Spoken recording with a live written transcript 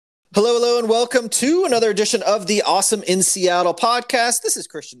Hello, hello, and welcome to another edition of the Awesome in Seattle podcast. This is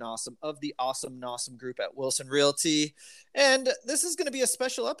Christian Awesome of the Awesome Awesome Group at Wilson Realty. And this is going to be a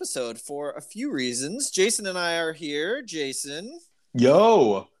special episode for a few reasons. Jason and I are here. Jason.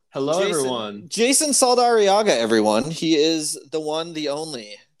 Yo. Hello, everyone. Jason Saldarriaga, everyone. He is the one, the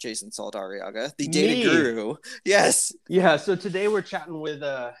only Jason Saldarriaga, the data guru. Yes. Yeah, so today we're chatting with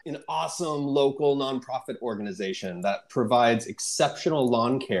an awesome local nonprofit organization that provides exceptional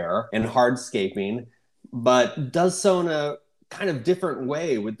lawn care and hardscaping, but does so in a kind of different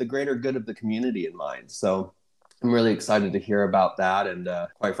way with the greater good of the community in mind. So I'm really excited to hear about that. And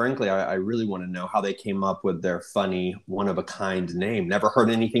quite frankly, I really want to know how they came up with their funny, one-of-a-kind name. Never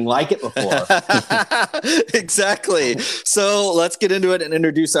heard anything like it before. Exactly. So let's get into it and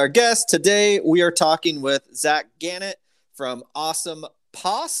introduce our guest. Today, we are talking with Zach Gannett from Awesome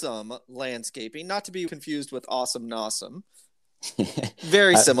Possum Landscaping, not to be confused with Awesome Nossum.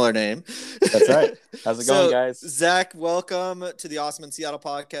 Very similar name. That's right. How's it going, guys? Zach, welcome to the Awesome in Seattle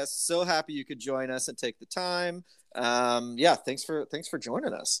podcast. So happy you could join us and take the time. Thanks for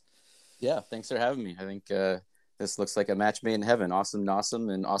joining us. Yeah, thanks for having me. I think this looks like a match made in heaven. Awesome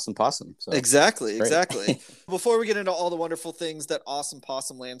Nossum and Awesome Possum. So exactly. Before we get into all the wonderful things that Awesome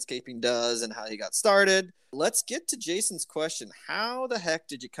Possum Landscaping does and how you got started, let's get to Jason's question. How the heck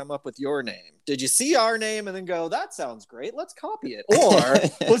did you come up with your name? Did you see our name and then go, that sounds great, let's copy it?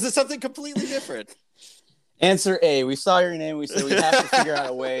 Or was it something completely different? Answer A. We saw your name. We said we have to figure out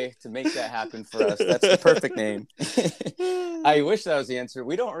a way to make that happen for us. That's the perfect name. I wish that was the answer.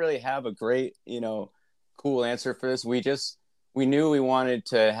 We don't really have a great, cool answer for this. We knew we wanted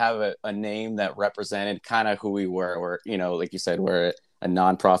to have a name that represented kind of who we were. We're, like you said, we're a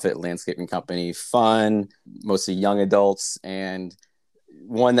nonprofit landscaping company, fun, mostly young adults, and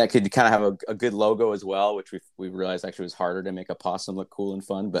one that could kind of have a good logo as well, which we realized actually was harder to make a possum look cool and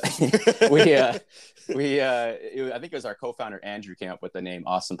fun. But I think it was our co-founder Andrew came up with the name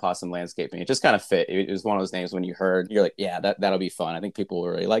Awesome Possum Landscaping. It just kind of fit. It was one of those names when you heard, you're like, yeah, that'll be fun. I think people will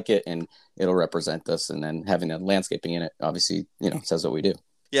really like it and it'll represent us. And then having a landscaping in it, obviously, says what we do.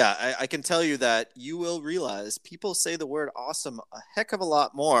 Yeah, I can tell you that you will realize people say the word awesome a heck of a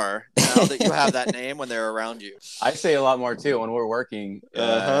lot more now that you have that name when they're around you. I say a lot more too when we're working.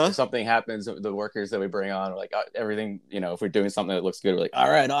 If something happens, the workers that we bring on are like everything, if we're doing something that looks good, we're like,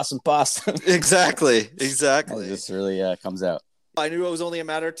 all right, awesome possum. Exactly. It just really comes out. I knew it was only a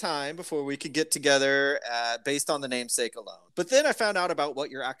matter of time before we could get together based on the namesake alone. But then I found out about what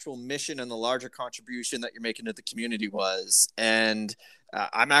your actual mission and the larger contribution that you're making to the community was. And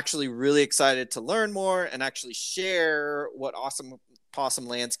I'm actually really excited to learn more and actually share what Awesome Possum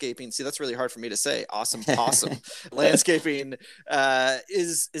Landscaping, see, that's really hard for me to say, Awesome Possum Landscaping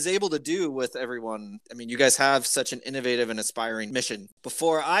is able to do with everyone. I mean, you guys have such an innovative and aspiring mission.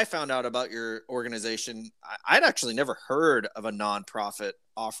 Before I found out about your organization, I'd actually never heard of a nonprofit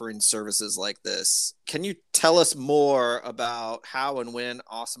offering services like this. Can you tell us more about how and when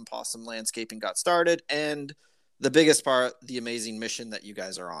Awesome Possum Landscaping got started and the biggest part, the amazing mission that you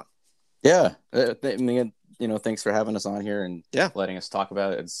guys are on? Yeah. Thanks for having us on here and letting us talk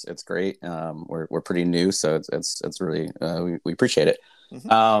about it. It's great. We're pretty new, so it's really, we appreciate it.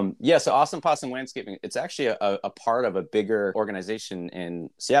 Mm-hmm. So Awesome Possum Landscaping, it's actually a part of a bigger organization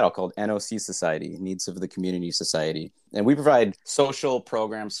in Seattle called NOC Society, Needs of the Community Society. And we provide social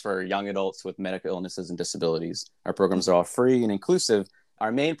programs for young adults with medical illnesses and disabilities. Our programs are all free and inclusive.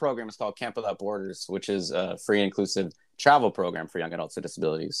 Our main program is called Camp Without Borders, which is a free and inclusive travel program for young adults with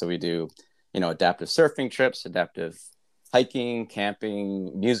disabilities. So we do, adaptive surfing trips, adaptive hiking,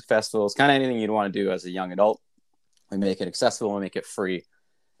 camping, music festivals, kind of anything you'd want to do as a young adult. We make it accessible, we make it free. And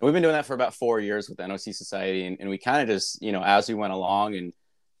we've been doing that for about 4 years with NOC Society. And we kind of just, as we went along and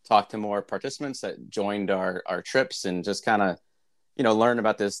talked to more participants that joined our trips and just kind of, learned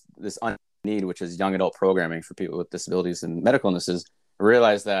about this need, which is young adult programming for people with disabilities and medical illnesses,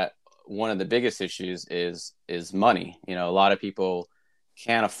 realized that one of the biggest issues is money. A lot of people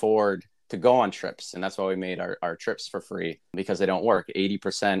can't afford to go on trips, and that's why we made our trips for free, because they don't work.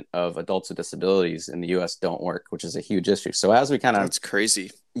 80% of adults with disabilities in the US don't work, which is a huge issue. So as we kind of, that's crazy.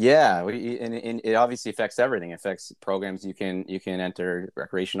 Yeah, and it obviously affects everything. It affects programs you can enter,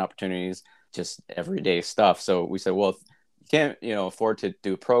 recreation opportunities, just everyday stuff. So we said, well, if you can't afford to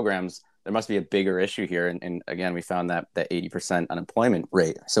do programs, there must be a bigger issue here. And again, we found that 80% unemployment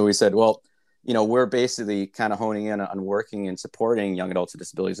rate. So we said, well, we're basically kind of honing in on working and supporting young adults with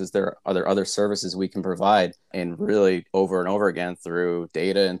disabilities. Are there other services we can provide? And really over and over again through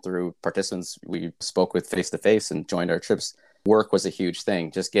data and through participants we spoke with face to face and joined our trips, work was a huge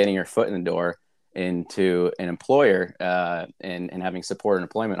thing. Just getting your foot in the door into an employer and having support and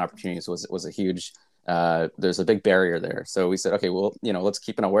employment opportunities was a huge, there's a big barrier there. So we said, okay, well, let's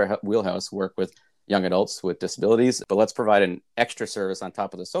keep in our wheelhouse, work with young adults with disabilities, but let's provide an extra service on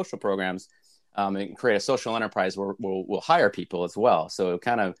top of the social programs, and create a social enterprise where we'll hire people as well. So it'll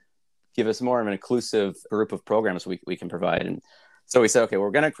kind of give us more of an inclusive group of programs we can provide. And so we said, okay,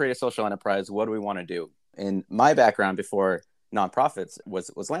 we're going to create a social enterprise. What do we want to do? And my background before nonprofits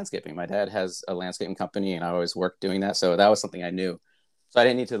was landscaping. My dad has a landscaping company, and I always worked doing that. So that was something I knew. So I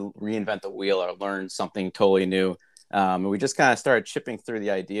didn't need to reinvent the wheel or learn something totally new. And we just kind of started chipping through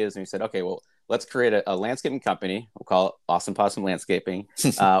the ideas, and we said, okay, well, let's create a landscaping company. We'll call it Awesome Possum Landscaping.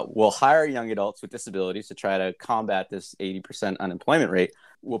 We'll hire young adults with disabilities to try to combat this 80% unemployment rate.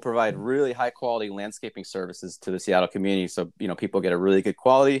 We'll provide really high quality landscaping services to the Seattle community. So, people get a really good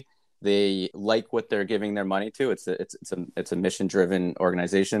quality. They like what they're giving their money to. It's a mission driven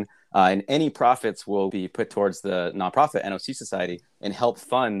organization, and any profits will be put towards the nonprofit NOC Society and help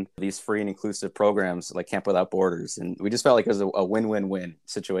fund these free and inclusive programs like Camp Without Borders. And we just felt like it was a win-win-win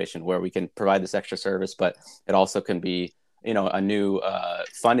situation where we can provide this extra service, but it also can be a new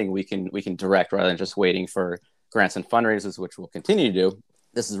funding we can direct rather than just waiting for grants and fundraisers, which we'll continue to do.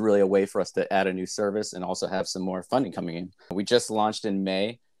 This is really a way for us to add a new service and also have some more funding coming in. We just launched in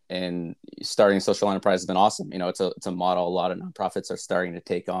May. And starting social enterprise has been awesome. It's a model a lot of nonprofits are starting to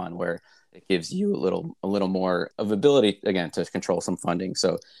take on, where it gives you a little more of ability again to control some funding.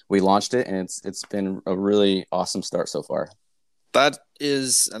 So we launched it, and it's been a really awesome start so far. That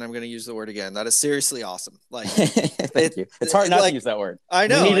is, and I'm going to use the word again, that is seriously awesome. Like, thank you. It's hard not to use that word. I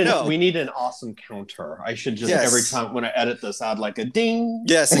know. We need an awesome counter. I should just every time when I edit this add like a ding.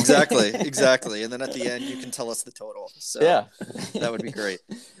 Yes, exactly. And then at the end you can tell us the total. So yeah, that would be great.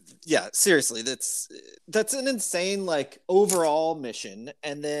 Yeah, seriously, that's an insane like overall mission.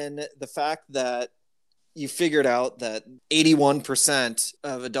 And then the fact that you figured out that 81%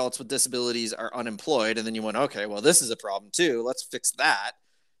 of adults with disabilities are unemployed, and then you went, okay, well, this is a problem too. Let's fix that.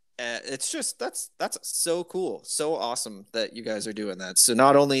 It's just that's so cool, so awesome that you guys are doing that. So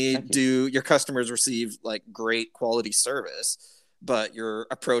not only do your customers receive like great quality service, but your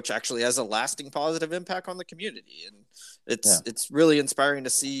approach actually has a lasting positive impact on the community. And it's really inspiring to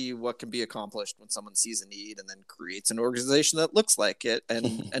see what can be accomplished when someone sees a need and then creates an organization that looks like it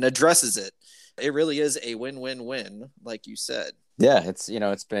and addresses it. It really is a win-win-win, like you said. Yeah,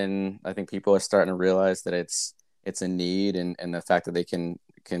 it's been, I think people are starting to realize that it's a need, and the fact that they can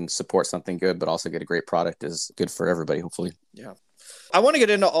support something good but also get a great product is good for everybody, hopefully. Yeah. I want to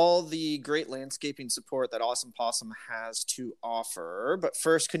get into all the great landscaping support that Awesome Possum has to offer. But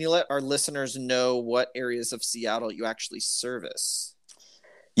first, can you let our listeners know what areas of Seattle you actually service?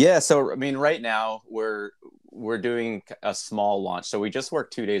 Yeah, so I mean, right now we're doing a small launch. So we just work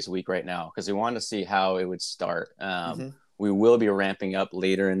 2 days a week right now because we wanted to see how it would start. We will be ramping up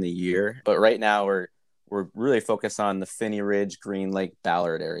later in the year, but right now we're really focused on the Phinney Ridge, Green Lake,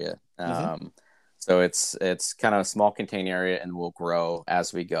 Ballard area. So it's kind of a small contained area, and we'll grow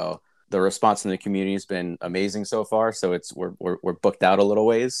as we go. The response from the community has been amazing so far. So we're booked out a little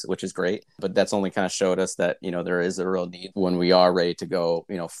ways, which is great. But that's only kind of showed us that, there is a real need when we are ready to go,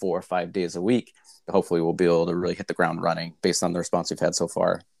 4 or 5 days a week. Hopefully we'll be able to really hit the ground running based on the response we've had so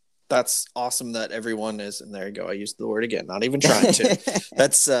far. That's awesome that everyone is, and there you go. I used the word again, not even trying to.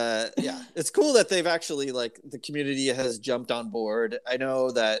 That's it's cool that they've actually the community has jumped on board. I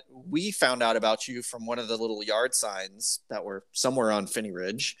know that we found out about you from one of the little yard signs that were somewhere on Phinney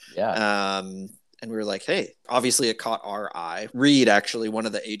Ridge. Yeah. And we were like, hey, obviously it caught our eye. Reed, actually, one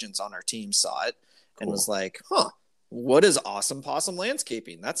of the agents on our team saw it and was like, what is Awesome Possum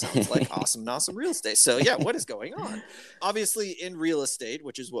Landscaping? That sounds like awesome real estate. So yeah, what is going on? Obviously in real estate,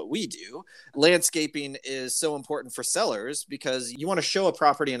 which is what we do, landscaping is so important for sellers because you want to show a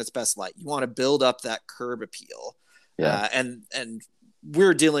property in its best light. You want to build up that curb appeal. Yeah. And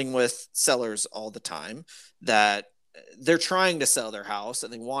we're dealing with sellers all the time that they're trying to sell their house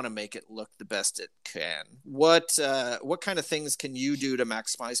and they want to make it look the best it can. What kind of things can you do to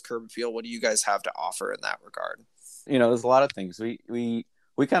maximize curb appeal? What do you guys have to offer in that regard? There's a lot of things. We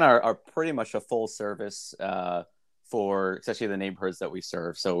kind of are pretty much a full service for especially the neighborhoods that we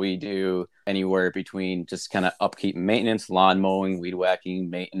serve. So we do anywhere between just kind of upkeep and maintenance, lawn mowing, weed whacking,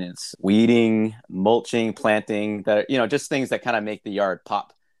 maintenance, weeding, mulching, planting, that just things that kind of make the yard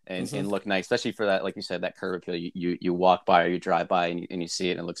pop and look nice, especially for that, like you said, that curb appeal. You walk by or you drive by and you see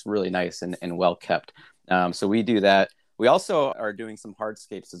it and it looks really nice and well kept. So we do that. We also are doing some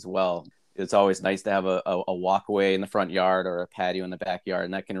hardscapes as well. It's always nice to have a walkway in the front yard or a patio in the backyard,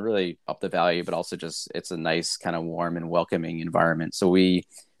 and that can really up the value, but also just it's a nice kind of warm and welcoming environment. So we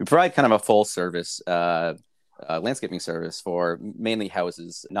provide kind of a full service landscaping service for mainly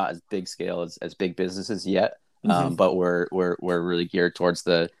houses, not as big scale as big businesses yet. But we're really geared towards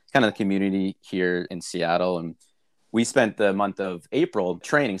the kind of the community here in Seattle. And we spent the month of April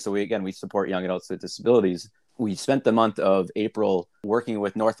training. So we support young adults with disabilities. We spent the month of April working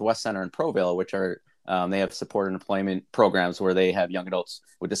with Northwest Center and Provale, which are they have supported employment programs where they have young adults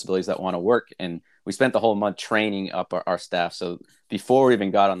with disabilities that want to work. And we spent the whole month training up our staff. So before we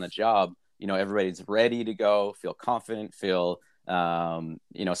even got on the job, everybody's ready to go, feel confident, feel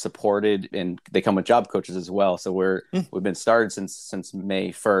supported, and they come with job coaches as well. So we've been started since May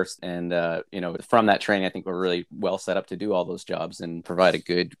 1st, and from that training, I think we're really well set up to do all those jobs and provide a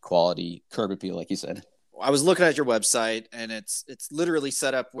good quality curb appeal, like you said. I was looking at your website, and it's literally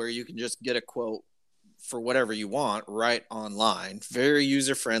set up where you can just get a quote for whatever you want right online. Very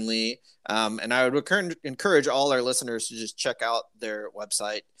user friendly, and I would encourage all our listeners to just check out their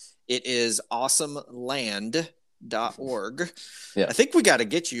website. It is awesomeland.org. Yeah. I think we got to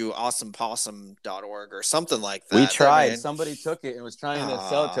get you awesomepossum.org or something like that. We tried. Somebody took it and was trying to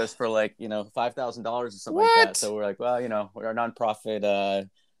sell it to us for $5,000 or something like that. So we're like, well, we're a nonprofit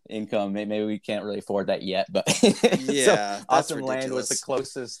income. Maybe we can't really afford that yet. But yeah, so Awesome Land was the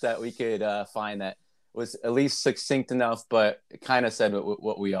closest that we could find that was at least succinct enough, but it kind of said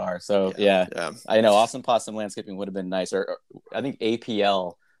what we are. So yeah. I know Awesome Possum Landscaping would have been nice. Or I think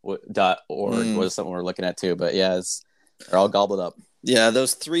APL.org was something we're looking at too, but they're all gobbled up. Yeah,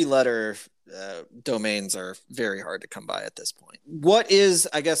 those 3-letter domains are very hard to come by at this point. What is,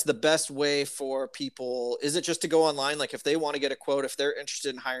 I guess, the best way for people? Is it just to go online? Like if they want to get a quote, if they're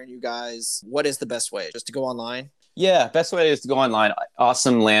interested in hiring you guys, what is the best way? Just to go online? Yeah, best way is to go online,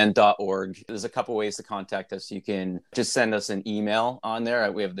 awesomeland.org. There's a couple ways to contact us. You can just send us an email on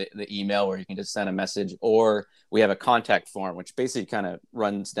there. We have the email where you can just send a message, or we have a contact form, which basically kind of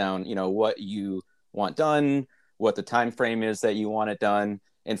runs down, what you want done, what the time frame is that you want it done.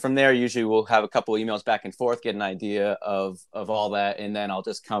 And from there, usually we'll have a couple emails back and forth, get an idea of all that. And then I'll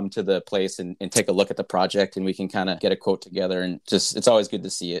just come to the place and take a look at the project, and we can kind of get a quote together. And just, it's always good to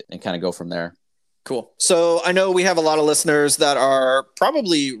see it and kind of go from there. Cool. So I know we have a lot of listeners that are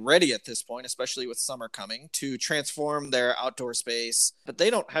probably ready at this point, especially with summer coming, to transform their outdoor space, but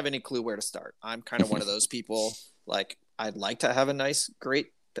they don't have any clue where to start. I'm kind of one of those people. Like, I'd like to have a nice, great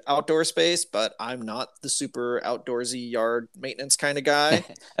outdoor space, but I'm not the super outdoorsy yard maintenance kind of guy.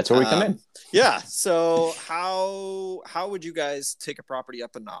 That's where we come in. Yeah. So how would you guys take a property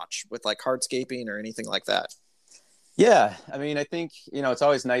up a notch with like hardscaping or anything like that? Yeah. I mean, I think, it's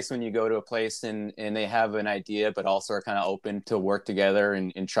always nice when you go to a place and they have an idea, but also are kind of open to work together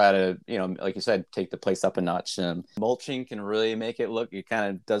and try to, like you said, take the place up a notch. Mulching can really make it look, it kind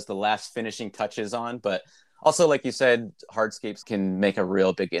of does the last finishing touches on, but also, like you said, hardscapes can make a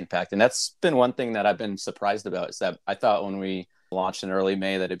real big impact. And that's been one thing that I've been surprised about, is that I thought when we launched in early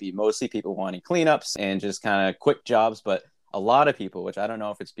May that it'd be mostly people wanting cleanups and just kind of quick jobs. But a lot of people, which I don't know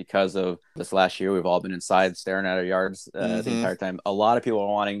if it's because of this last year, we've all been inside staring at our yards the entire time. A lot of people are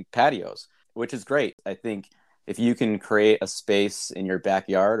wanting patios, which is great. I think if you can create a space in your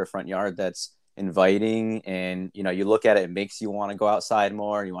backyard or front yard that's inviting, and you look at it, it makes you want to go outside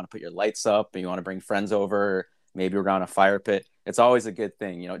more, you want to put your lights up, and you want to bring friends over, maybe around a fire pit, it's always a good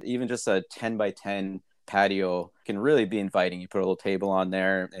thing. Even just a 10 by 10 patio can really be inviting. You put a little table on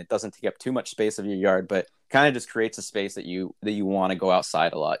there, it doesn't take up too much space of your yard, but kind of just creates a space that you want to go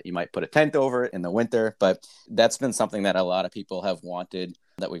outside a lot. You might put a tent over it in the winter, but that's been something that a lot of people have wanted,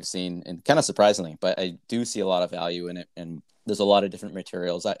 that we've seen, and kind of surprisingly, but I do see a lot of value in it. And there's a lot of different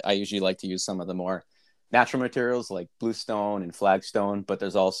materials. I usually like to use some of the more natural materials like bluestone and flagstone, but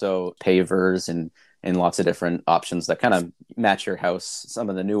there's also pavers and lots of different options that kind of match your house. Some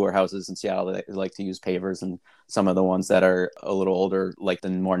of the newer houses in Seattle, they like to use pavers, and some of the ones that are a little older like the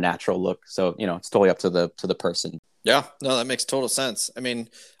more natural look. So, it's totally up to the person. Yeah, no, that makes total sense. I mean,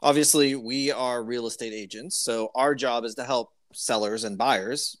 obviously we are real estate agents, so our job is to help sellers and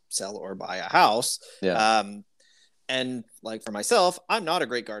buyers sell or buy a house. Yeah. And like for myself, I'm not a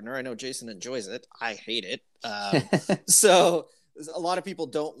great gardener. I know Jason enjoys it. I hate it. So a lot of people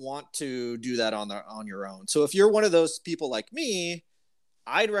don't want to do that on your own. So if you're one of those people like me,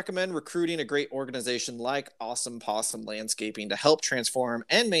 I'd recommend recruiting a great organization like Awesome Possum Landscaping to help transform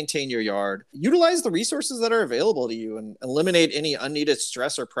and maintain your yard. Utilize the resources that are available to you and eliminate any unneeded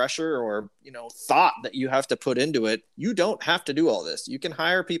stress or pressure or, thought that you have to put into it. You don't have to do all this. You can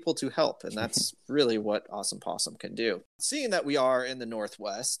hire people to help, and that's really what Awesome Possum can do. Seeing that we are in the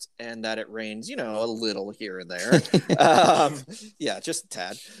Northwest and that it rains, a little here and there. Yeah, just a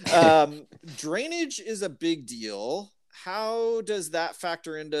tad. Drainage is a big deal. How does that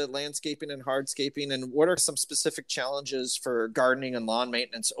factor into landscaping and hardscaping? And what are some specific challenges for gardening and lawn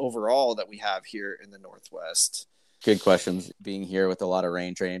maintenance overall that we have here in the Northwest? Good questions. Being here with a lot of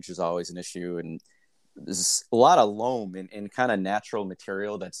rain, drainage is always an issue. And there's a lot of loam and kind of natural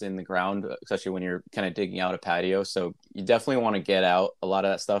material that's in the ground, especially when you're kind of digging out a patio. So you definitely want to get out a lot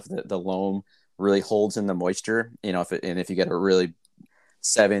of that stuff. The loam really holds in the moisture, if you get a really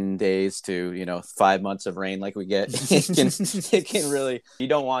 7 days to 5 months of rain like we get, it can really, you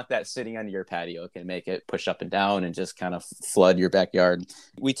don't want that sitting under your patio. It can make it push up and down and just kind of flood your backyard.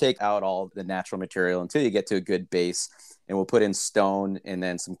 We take out all the natural material until you get to a good base, and we'll put in stone and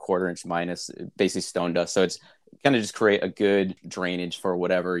then some 1/4 inch minus, basically stone dust. So it's kind of just create a good drainage for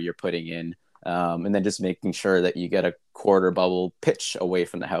whatever you're putting in, and then just making sure that you get a 1/4 bubble pitch away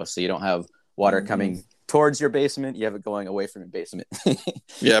from the house, so you don't have water coming towards your basement, you have it going away from your basement.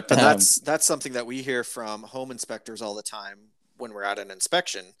 Yeah, but that's something that we hear from home inspectors all the time when we're at an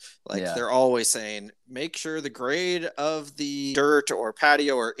inspection. They're always saying, make sure the grade of the dirt or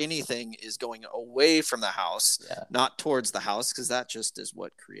patio or anything is going away from the house, not towards the house, because that just is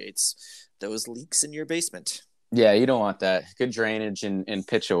what creates those leaks in your basement. Yeah, you don't want that. Good drainage and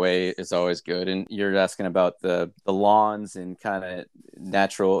pitch away is always good. And you're asking about the lawns and kind of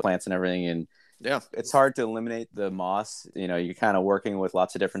natural plants and everything, and it's hard to eliminate the moss. You're kind of working with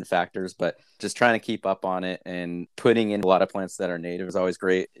lots of different factors, but just trying to keep up on it and putting in a lot of plants that are native is always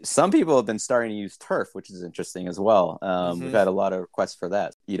great. Some people have been starting to use turf, which is interesting as well. We've had a lot of requests for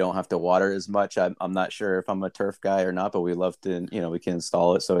that. You don't have to water as much. I'm not sure if I'm a turf guy or not, but we love to, we can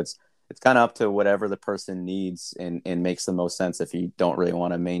install it. So it's kind of up to whatever the person needs and makes the most sense. If you don't really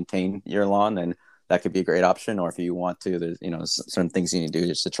want to maintain your lawn, then that could be a great option. Or if you want to, there's certain things you need to do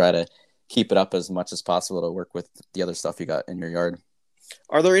just to try to keep it up as much as possible to work with the other stuff you got in your yard.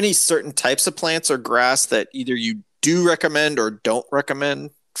 Are there any certain types of plants or grass that either you do recommend or don't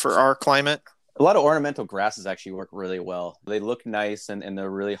recommend for our climate? A lot of ornamental grasses actually work really well. They look nice and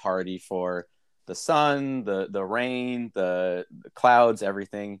they're really hardy for the sun, the rain, the clouds,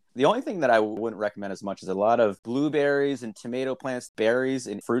 everything. The only thing that I wouldn't recommend as much is a lot of blueberries and tomato plants, berries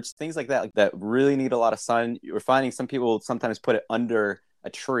and fruits, things like that really need a lot of sun. You're finding some people sometimes put it under a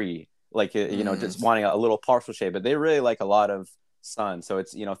tree, just wanting a little partial shade, but they really like a lot of sun. So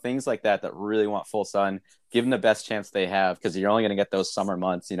it's, things like that really want full sun. Give them the best chance they have, because you're only going to get those summer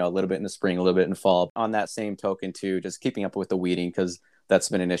months, a little bit in the spring, a little bit in fall. On that same token too, just keeping up with the weeding, because that's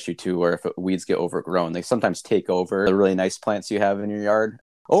been an issue too, where if weeds get overgrown, they sometimes take over the really nice plants you have in your yard.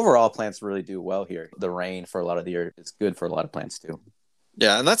 Overall, plants really do well here. The rain for a lot of the year is good for a lot of plants too.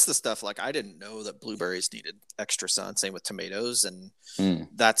 Yeah, and that's the stuff, I didn't know that blueberries needed extra sun, same with tomatoes, and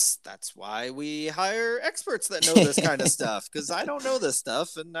that's why we hire experts that know this kind of stuff, because I don't know this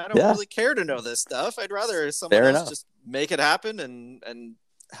stuff, and I don't really care to know this stuff. I'd rather someone else just make it happen and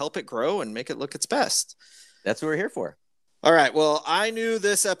help it grow and make it look its best. That's what we're here for. All right, well, I knew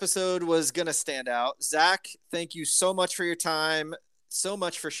this episode was going to stand out. Zach, thank you so much for your time. So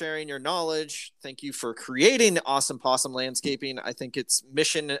much for sharing your knowledge. Thank you for creating Awesome Possum Landscaping. I think its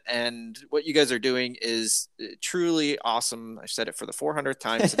mission and what you guys are doing is truly awesome. I said it for the 400th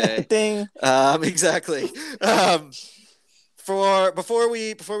time today. Ding. Exactly. Before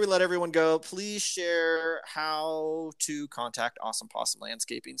we let everyone go, please share how to contact Awesome Possum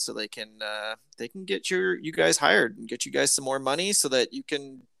Landscaping so they can get you guys hired and get you guys some more money so that you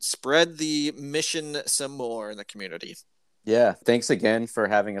can spread the mission some more in the community. Yeah, thanks again for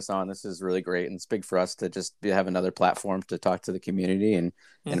having us on. This is really great, and it's big for us to just have another platform to talk to the community, and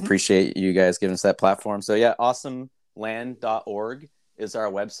appreciate you guys giving us that platform. So yeah, awesomeland.org is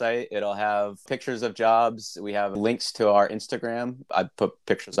our website. It'll have pictures of jobs. We have links to our Instagram. I put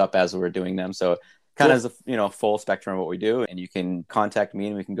pictures up as we're doing them, so kind of as a full spectrum of what we do, and you can contact me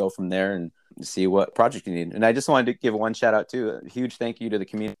and we can go from there and see what project you need. And I just wanted to give one shout out too. A huge thank you to the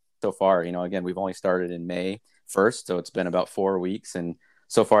community so far. Again, we've only started in May 1st, so it's been about 4 weeks, and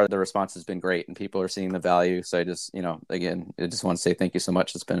so far the response has been great and people are seeing the value. So I just again, I just want to say thank you so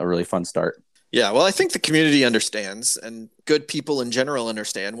much. It's been a really fun start. Yeah, well, I think the community understands, and good people in general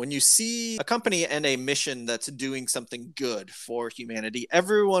understand, when you see a company and a mission that's doing something good for humanity,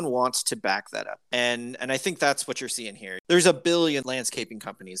 everyone wants to back that up. And I think that's what you're seeing here. There's a billion landscaping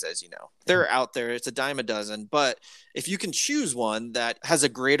companies, as you know. They're out there. It's a dime a dozen. But if you can choose one that has a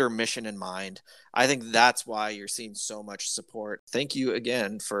greater mission in mind, I think that's why you're seeing so much support. Thank you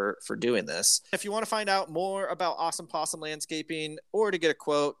again for doing this. If you want to find out more about Awesome Possum Landscaping or to get a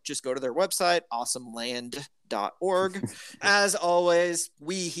quote, just go to their website, awesomeland.org. As always,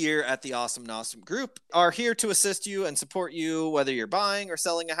 we here at the Awesome Nosum Group are here to assist you and support you, whether you're buying or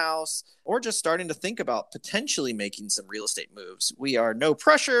selling a house or just starting to think about potentially making some real estate moves. We are no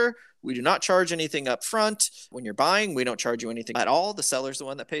pressure. We do not charge anything up front. When you're buying, we don't charge you anything at all. The seller's the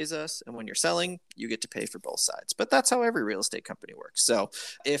one that pays us. And when you're selling, you get to pay for both sides. But that's how every real estate company works. So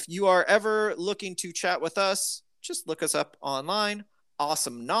if you are ever looking to chat with us, just look us up online,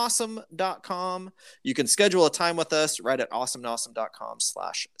 awesomenosum.com. You can schedule a time with us right at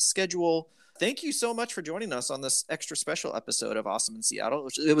awesomenosum.com/schedule. Thank you so much for joining us on this extra special episode of Awesome in Seattle.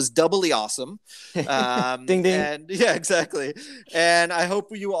 It was doubly awesome. Ding, ding. And yeah, exactly. And I hope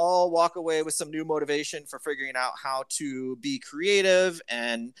you all walk away with some new motivation for figuring out how to be creative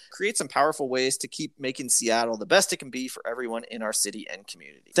and create some powerful ways to keep making Seattle the best it can be for everyone in our city and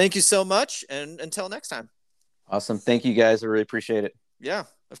community. Thank you so much. And until next time. Awesome. Thank you guys. I really appreciate it. Yeah,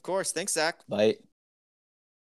 of course. Thanks, Zach. Bye.